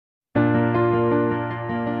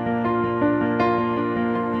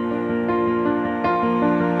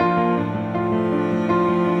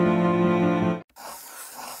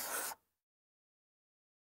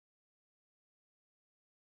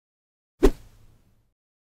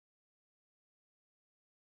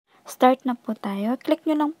Start na po tayo. Click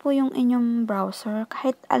nyo lang po yung inyong browser,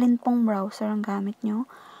 kahit alin pong browser ang gamit nyo.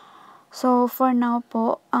 So, for now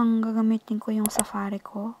po, ang gagamitin ko yung Safari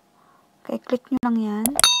ko. Okay, click nyo lang yan.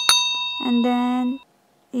 And then,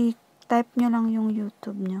 i-type nyo lang yung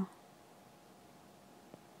YouTube nyo.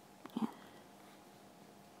 Yan.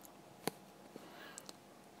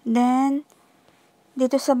 Then,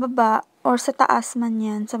 dito sa baba, or sa taas man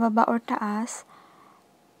yan, sa baba or taas,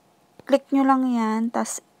 click nyo lang yan,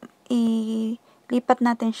 tas ilipat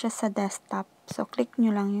natin siya sa desktop. So, click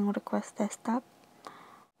nyo lang yung request desktop.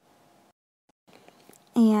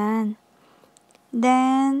 Ayan.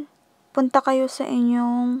 Then, punta kayo sa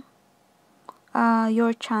inyong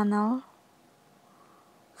your channel.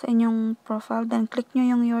 Sa inyong profile. Then, click nyo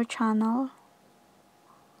yung your channel.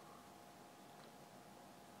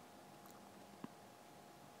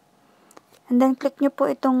 And then, click nyo po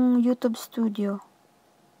itong YouTube Studio.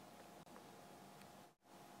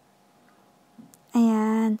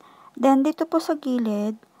 Ayan. Then, dito po sa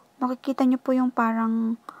gilid, makikita nyo po yung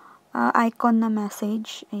parang icon na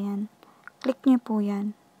message. Ayan. Click nyo po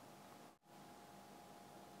yan.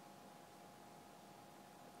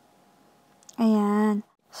 Ayan.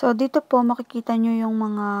 So, dito po makikita nyo yung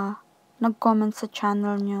mga nag-comment sa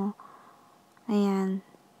channel nyo. Ayan.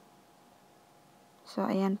 So,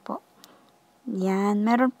 ayan po. Ayan.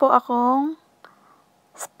 Meron po akong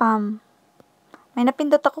spam. May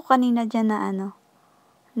napindot ako kanina dyan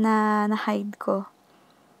na na-hide ko.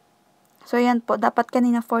 So, ayan po. Dapat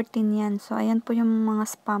kanina 14 yan. So, ayan po yung mga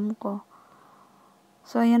spam ko.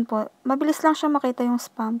 So, ayan po. Mabilis lang siya makita yung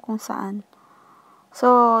spam kung saan.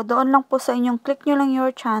 So, doon lang po sa inyong, click nyo lang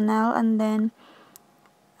your channel and then,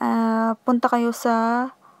 punta kayo sa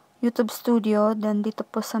YouTube Studio. Then, dito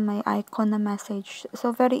po sa may icon na message.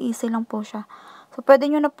 So, very easy lang po siya. So, pwede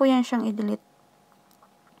nyo na po yan siyang i-delete.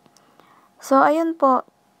 So, ayun po.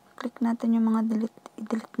 Click natin yung mga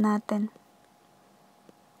i-delete natin.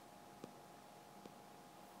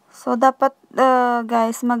 So, dapat,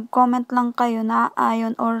 guys, mag-comment lang kayo na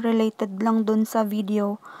ayon or related lang dun sa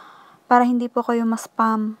video para hindi po kayo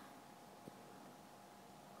ma-spam.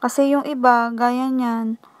 Kasi yung iba, gaya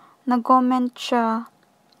niyan, nag-comment siya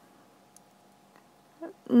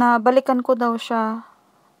na balikan ko daw siya.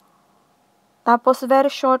 Tapos,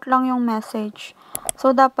 very short lang yung message.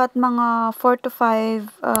 So, dapat mga 4 to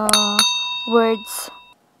 5 words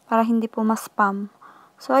para hindi po ma-spam.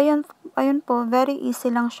 So, ayun po, very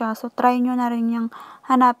easy lang siya. So, try nyo na rin yung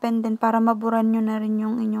hanapin din para maburan nyo na rin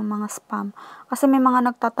yung inyong mga spam. Kasi may mga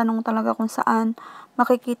nagtatanong talaga kung saan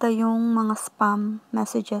makikita yung mga spam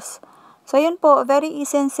messages. So, ayun po, very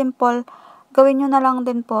easy and simple. Gawin nyo na lang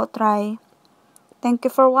din po, try. Thank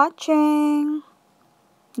you for watching.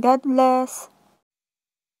 God bless.